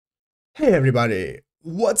Hey everybody,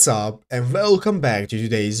 what's up and welcome back to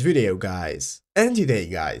today's video guys. And today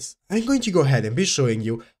guys, I'm going to go ahead and be showing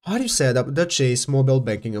you how to set up the Chase mobile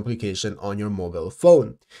banking application on your mobile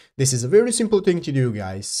phone. This is a very simple thing to do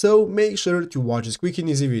guys, so make sure to watch this quick and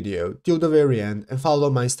easy video till the very end and follow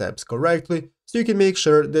my steps correctly so you can make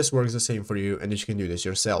sure this works the same for you and that you can do this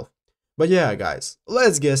yourself. But yeah guys,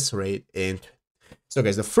 let's get straight into it. So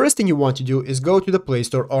guys, the first thing you want to do is go to the Play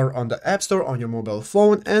Store or on the App Store on your mobile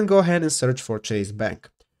phone and go ahead and search for Chase Bank.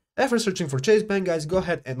 After searching for Chase Bank, guys, go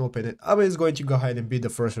ahead and open it up. It's going to go ahead and be the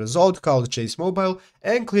first result called Chase Mobile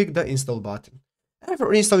and click the install button.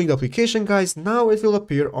 After installing the application, guys, now it will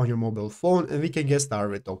appear on your mobile phone and we can get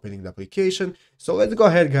started with opening the application. So let's go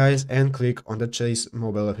ahead, guys, and click on the Chase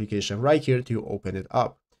Mobile application right here to open it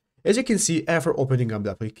up. As you can see, after opening up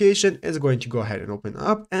the application, it's going to go ahead and open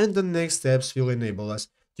up, and the next steps will enable us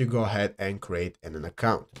to go ahead and create an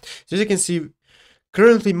account. So as you can see,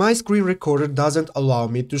 currently my screen recorder doesn't allow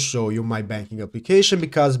me to show you my banking application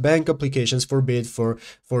because bank applications forbid for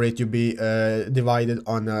it to be divided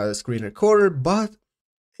on a screen recorder, but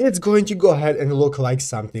it's going to go ahead and look like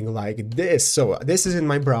something like this. So this is in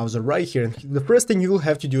my browser right here. And the first thing you will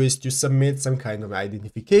have to do is to submit some kind of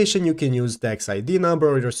identification. You can use tax ID number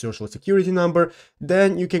or your social security number.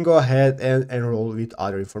 Then you can go ahead and enroll with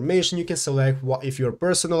other information. You can select what if your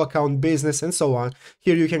personal account, business, and so on.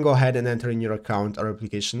 Here you can go ahead and enter in your account or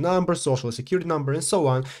application number, social security number, and so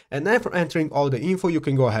on. And after entering all the info, you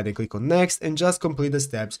can go ahead and click on next and just complete the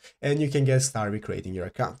steps and you can get started creating your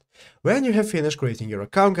account. When you have finished creating your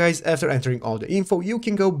account, guys, after entering all the info, you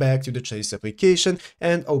can go back to the Chase application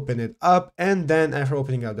and open it up, and then after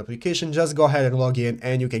opening up the application, just go ahead and log in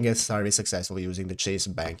and you can get started successfully using the Chase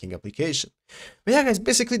banking application. But yeah guys,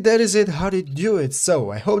 basically that is it, how to do it.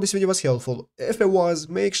 So I hope this video was helpful. If it was,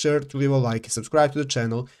 make sure to leave a like and subscribe to the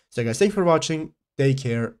channel. So guys, thank you for watching, take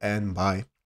care and bye.